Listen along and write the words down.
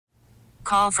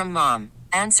Call from mom.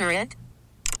 Answer it.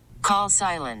 Call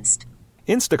silenced.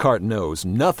 Instacart knows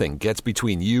nothing gets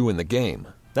between you and the game.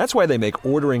 That's why they make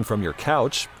ordering from your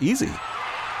couch easy.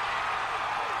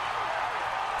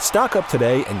 Stock up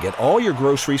today and get all your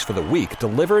groceries for the week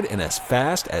delivered in as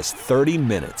fast as 30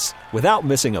 minutes without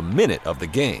missing a minute of the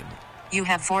game. You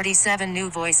have 47 new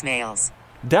voicemails.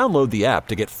 Download the app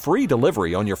to get free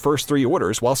delivery on your first 3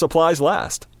 orders while supplies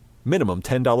last. Minimum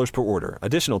 $10 per order.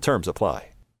 Additional terms apply.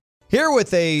 Here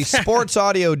with a sports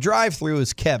audio drive-thru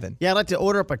is Kevin. Yeah, I'd like to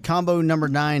order up a combo number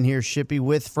 9 here, Shippy,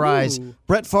 with fries. Ooh.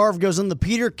 Brett Favre goes on the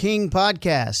Peter King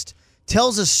podcast,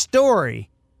 tells a story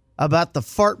about the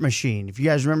fart machine. If you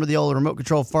guys remember the old remote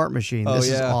control fart machine, this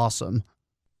is awesome.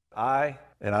 I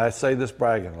say this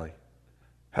braggingly,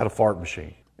 had a fart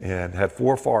machine and had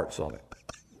 4 farts on it.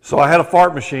 So I had a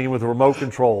fart machine with a remote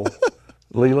control.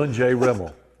 Leland J.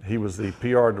 Rimmel, he was the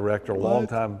PR director,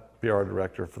 longtime PR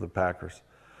director for the Packers.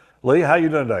 Lee, how you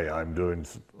doing today? I'm doing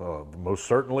most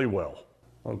certainly well.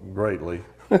 Oh, great, Lee.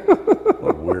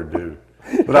 What a weird dude.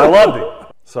 But I loved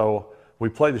him. So we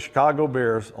played the Chicago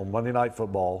Bears on Monday Night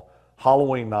Football,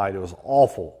 Halloween night. It was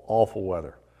awful, awful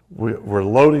weather. We're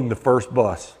loading the first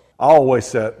bus. I always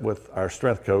sat with our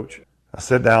strength coach. I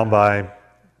sat down by him.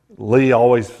 Lee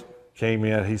always came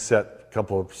in. He set a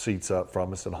couple of seats up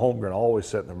from us, and Holmgren always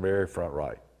sat in the very front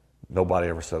right. Nobody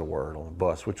ever said a word on the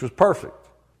bus, which was perfect.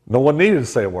 No one needed to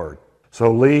say a word.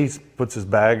 So Lee puts his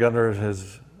bag under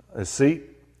his seat.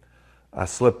 I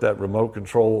slipped that remote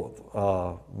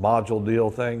control module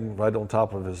deal thing right on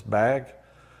top of his bag,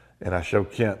 and I show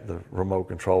Kent the remote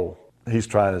control. He's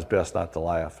trying his best not to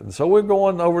laugh. And so we're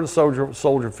going over to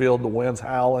Soldier Field. The wind's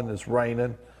howling, it's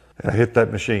raining. And I hit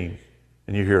that machine,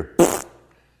 and you hear,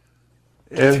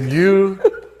 and you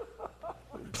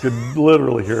could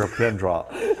literally hear a pin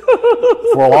drop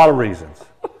for a lot of reasons.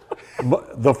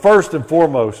 The first and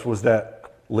foremost was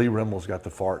that Lee Rimmel's got the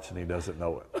farts and he doesn't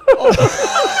know it.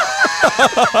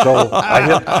 So I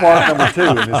hit fart number 2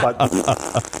 and it's like,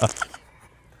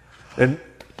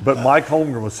 but Mike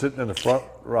Holmgren was sitting in the front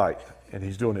right and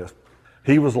he's doing this.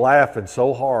 He was laughing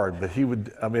so hard that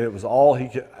it was all he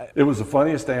could. It was the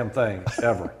funniest damn thing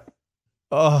ever.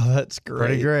 Oh, that's great.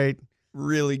 Pretty great.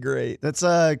 Really great. That's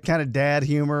kind of dad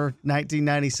humor,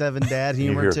 1997 dad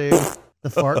humor too. The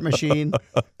fart machine.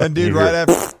 And dude,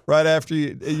 right after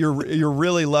you're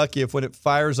really lucky if when it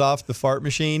fires off the fart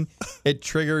machine, it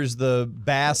triggers the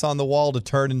bass on the wall to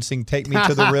turn and sing "Take Me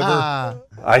to the River."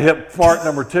 I hit fart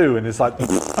number 2 and it's like It's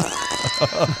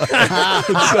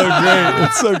so great.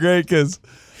 It's so great because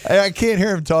I can't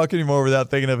hear him talk anymore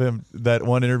without thinking of him that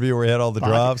one interview where he had all the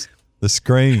drops. The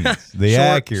screens, the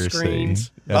accuracy.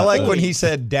 Screens. Yeah. I like when he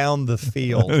said down the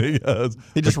field.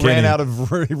 He just ran out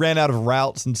of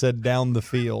routes and said down the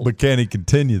field. But can he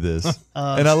continue this?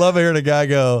 And I love hearing a guy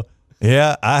go,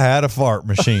 "Yeah, I had a fart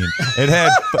machine. It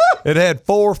had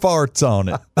 4 farts on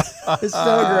it." It's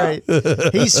so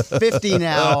great. He's 50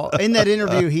 now. In that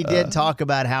interview, he did talk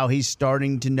about how he's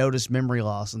starting to notice memory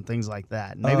loss and things like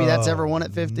that. Maybe that's everyone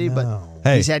at 50, but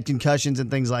he's had concussions and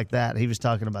things like that. He was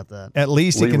talking about that. At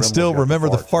least he can still remember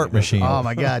the fart machine. Oh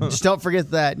my God! Just don't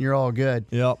forget that, and you're all good.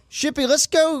 Yep. Shippy, let's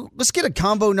go. Let's get a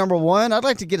combo number 1. I'd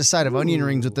like to get a side of onion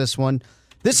rings with this one.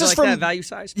 This is like from that value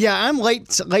size. Yeah, I'm late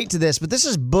to this, but this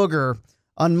is Booger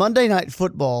on Monday Night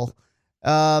Football.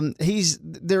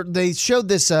 They showed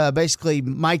this basically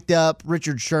mic'd up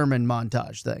Richard Sherman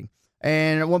montage thing,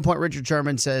 and at one point Richard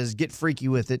Sherman says, "Get freaky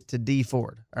with it" to D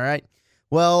Ford. All right.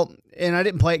 Well, and I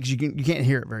didn't play it because you can't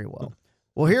hear it very well.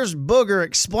 Well, here's Booger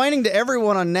explaining to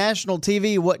everyone on national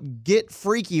TV what "get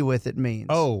freaky with it" means.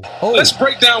 Oh. Let's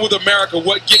break down with America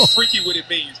what "get freaky with it"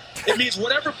 means. It means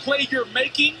whatever play you're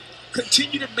making,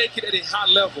 continue to make it at a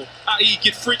high level, i.e.,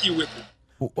 get freaky with it.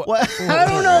 Well, I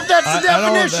don't know if that's the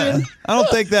definition. I don't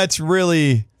think that's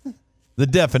really the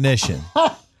definition.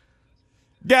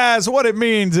 Guys, what it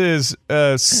means is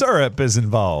syrup is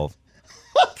involved.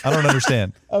 I don't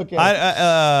understand. Okay.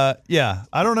 I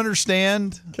don't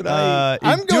understand.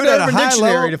 I'm going to Urban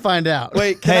Dictionary to find out.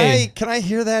 Wait, can I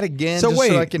hear that again so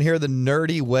I can hear the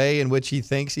nerdy way in which he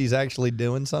thinks he's actually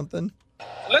doing something?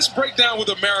 Let's break down with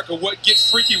America what "get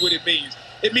freaky with it" means.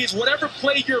 It means whatever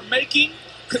play you're making,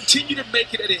 continue to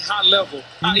make it at a high level,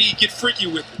 i.e., get freaky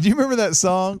with it. Do you remember that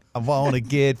song? I want to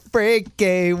get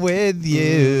freaky with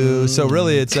you. So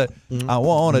really it's I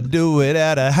want to do it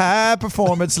at a high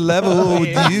performance level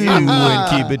with you and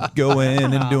keep it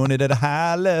going and doing it at a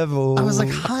high level. I was like,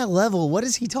 high level? What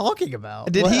is he talking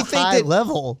about? Did he think high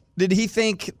level? Did he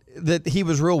think that he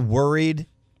was real worried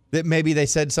that maybe they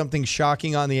said something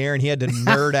shocking on the air and he had to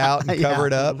nerd out and cover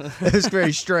it up. It was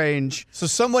very strange. So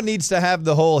someone needs to have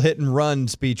the whole hit and run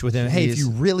speech with him. Hey, if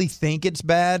you really think it's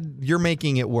bad, you're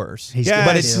making it worse.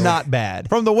 But it's not bad.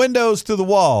 From the windows to the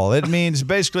wall. It means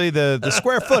basically the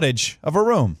square footage of a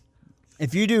room.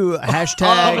 If you do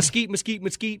hashtag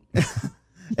mesquite.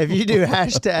 If you do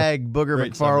hashtag Booger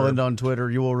McFarland on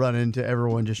Twitter, you will run into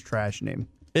everyone just trashing him.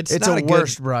 It's a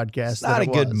worst broadcast. It's not a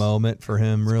good moment for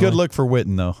him, really. Good look for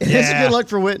Witten, though. It is a good look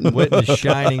for Witten. Witten is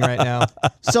shining right now.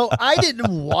 So I didn't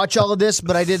watch all of this,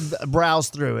 but I did browse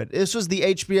through it. This was the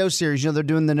HBO series. They're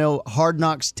doing the Hard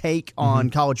Knocks take on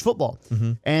college football.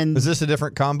 And is this a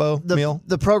different combo meal?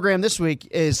 The program this week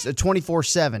is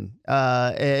 24/7.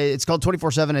 It's called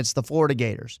 24/7. It's the Florida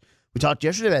Gators. We talked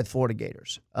yesterday about the Florida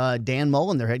Gators. Dan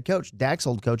Mullen, their head coach, Dak's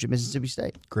old coach at Mississippi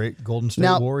State. Great Golden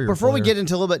State Warrior. Before player. we get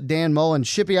into a little bit Dan Mullen,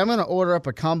 Shippy, I'm going to order up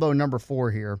a combo number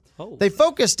 4 here. They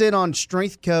focused in on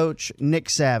strength coach Nick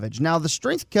Savage. Now, the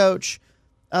strength coach,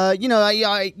 you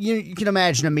can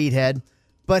imagine a meathead,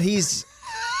 but he's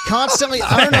constantly,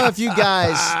 I don't know if you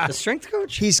guys. The strength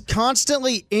coach? He's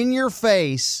constantly in your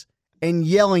face and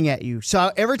yelling at you.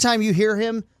 So every time you hear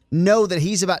him, know that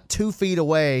he's about 2 feet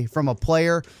away from a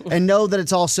player and know that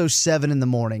it's also 7 in the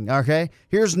morning, okay?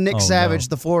 Here's Nick Savage,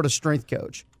 the Florida strength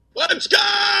coach. Let's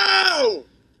go!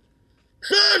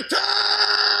 15!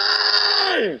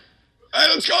 Hey,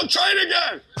 let's go train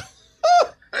again.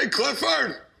 Hey,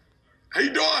 Clifford. How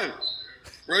you doing?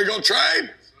 Ready to go train?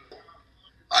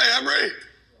 Hi, Emery.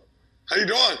 How you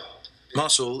doing?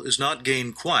 Muscle is not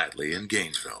gained quietly in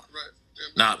Gainesville.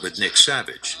 Not with Nick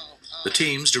Savage, the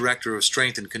team's director of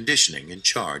strength and conditioning in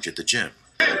charge at the gym.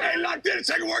 Hey, locked in.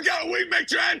 Second workout a week. Make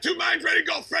sure I have 2 minds ready to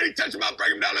go. Freddie, touch them up, break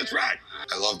them down. That's right.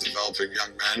 I love developing young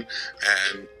men,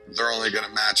 and they're only going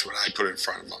to match what I put in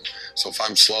front of them. So if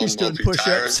I'm slow, mopey,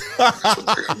 tired, that's what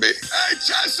they're going to be. Hey,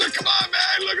 Chester, come on,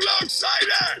 man. Look a little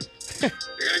excited. You're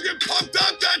going to get pumped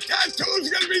up. That tattoo's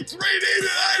going to be 3D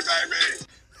today, baby.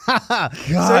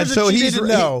 God, so he's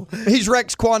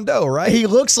Rex Kwon Do, right? He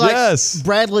looks like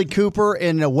Bradley Cooper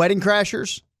in Wedding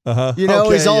Crashers.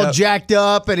 He's all jacked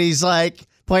up and he's like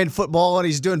playing football and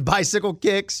he's doing bicycle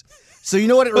kicks. So you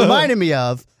know what it reminded me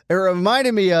of? It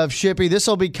reminded me of, Shippy, this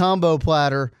will be combo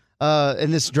platter in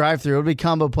this drive-thru. It'll be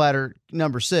combo platter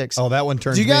number 6. Oh, that one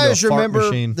turns Do you guys into a fart remember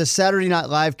machine. the Saturday Night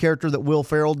Live character that Will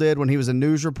Ferrell did when he was a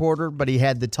news reporter, but he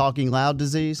had the talking loud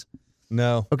disease?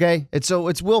 No. Okay, it's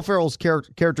Will Ferrell's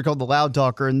character called the Loud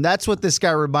Talker, and that's what this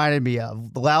guy reminded me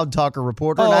of, the Loud Talker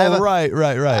reporter. Oh, right.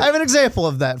 I have an example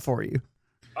of that for you.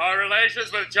 Our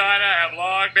relations with China have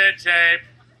long been shaped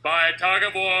by a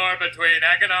tug-of-war between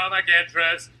economic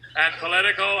interests and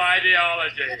political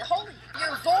ideology. Hold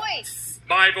your voice.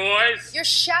 My voice? You're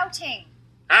shouting.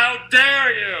 How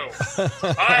dare you!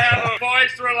 I have a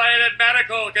voice-related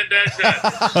medical condition.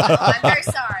 I'm very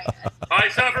sorry. I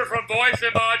suffer from voice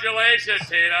immodulation,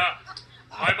 Tina.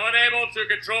 I'm unable to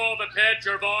control the pitch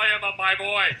or volume of my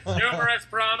voice. Numerous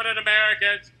prominent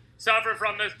Americans suffer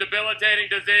from this debilitating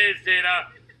disease, Tina,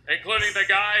 including the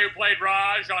guy who played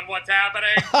Raj on What's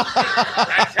Happening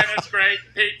and tennis great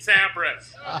Pete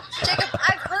Sampras. Jacob,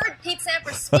 I've heard Pete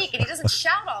Sampras speak, and he doesn't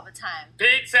shout all the time.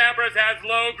 Pete Sampras has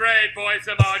low-grade voice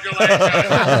immodulation.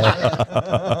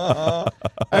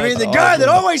 I mean, the guy that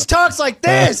always talks like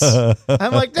this.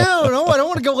 I'm like, no, I don't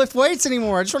want to go lift weights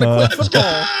anymore. I just want to quit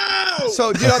football.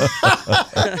 So, dude,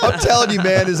 I'm telling you,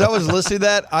 man, as I was listening to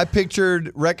that, I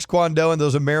pictured Rex Kwon Do in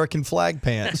those American flag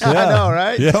pants. I know,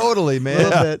 right? Yeah. Totally, man. A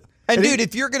little bit. And, dude,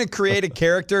 if you're going to create a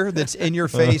character that's in your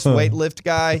face weightlift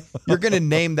guy, you're going to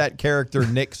name that character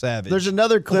Nick Savage. There's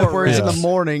another clip where he's in the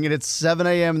morning and it's 7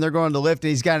 a.m. and they're going to lift and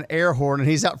he's got an air horn and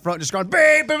he's out front just going,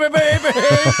 beep, beep, beep, beep, beep.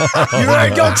 You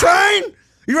ready to go train?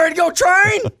 You ready to go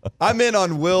train? I'm in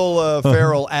on Will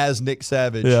Ferrell as Nick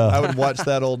Savage. Yeah. I would watch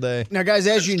that all day. Now, guys,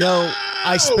 as you know,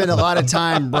 I spend a lot of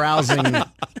time browsing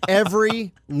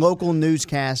every local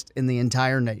newscast in the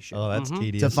entire nation. Oh, that's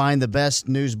tedious. To find the best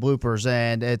news bloopers.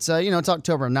 And it's, it's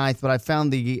October 9th, but I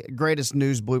found the greatest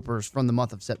news bloopers from the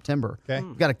month of September. Okay.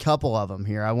 We've got a couple of them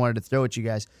here I wanted to throw at you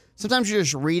guys. Sometimes you're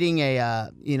just reading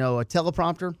a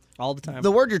teleprompter. All the time.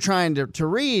 The word you're trying to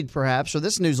read, perhaps, or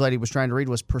this news lady was trying to read,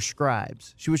 was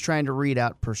prescribes. She was trying to read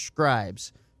out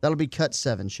prescribes. That'll be cut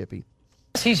 7, Shippy.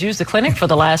 He's used the clinic for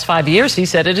the last 5 years. He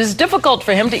said it is difficult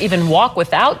for him to even walk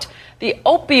without the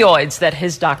opioids that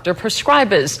his doctor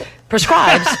prescribes.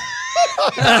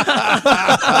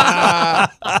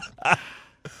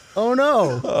 Oh,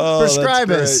 no.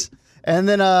 Prescribus. And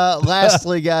then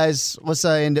lastly, guys, let's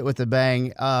end it with a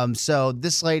bang. So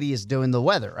this lady is doing the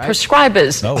weather, right?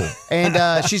 Prescribers.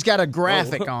 And she's got a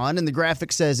graphic on, and the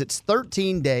graphic says it's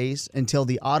 13 days until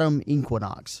the autumn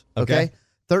equinox. Okay?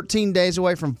 13 days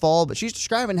away from fall, but she's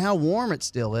describing how warm it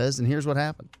still is, and here's what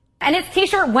happened. And it's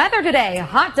t-shirt weather today.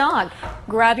 Hot dog.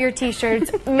 Grab your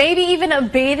t-shirts, maybe even a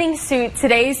bathing suit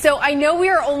today. So I know we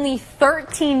are only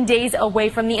 13 days away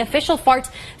from the official fart.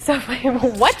 So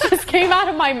what just came out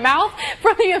of my mouth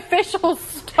from the official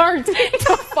start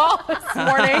to fall this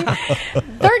morning?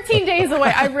 13 days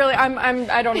away.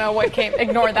 I don't know what came.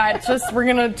 Ignore that. It's just, we're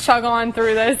going to chug on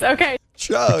through this. Okay.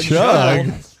 Chug.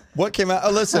 What came out?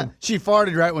 Oh, listen. She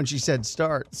farted right when she said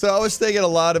start. So I was thinking a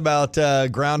lot about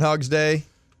Groundhog's Day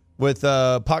with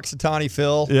Puxatawny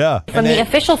Phil. Yeah. From the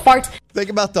official fart.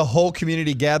 Think about the whole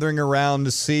community gathering around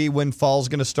to see when fall's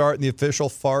going to start and the official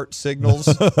fart signals.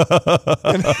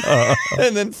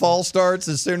 and then fall starts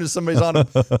as soon as somebody's on a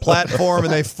platform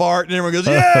and they fart and everyone goes,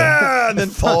 yeah! And then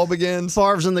fall begins.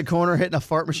 Favre's in the corner hitting a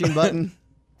fart machine button.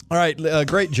 All right,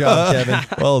 great job, Kevin.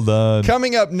 Well done.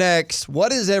 Coming up next,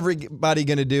 what is everybody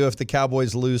going to do if the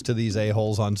Cowboys lose to these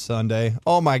a-holes on Sunday?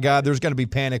 Oh, my God, there's going to be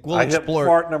panic. We'll explore hit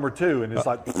fart number 2, and it's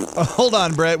like... hold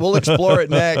on, Brett. We'll explore it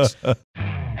next.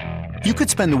 You could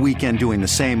spend the weekend doing the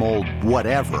same old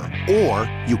whatever,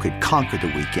 or you could conquer the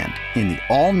weekend in the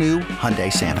all-new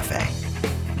Hyundai Santa Fe.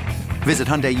 Visit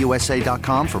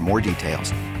HyundaiUSA.com for more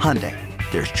details. Hyundai,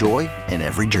 there's joy in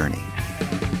every journey.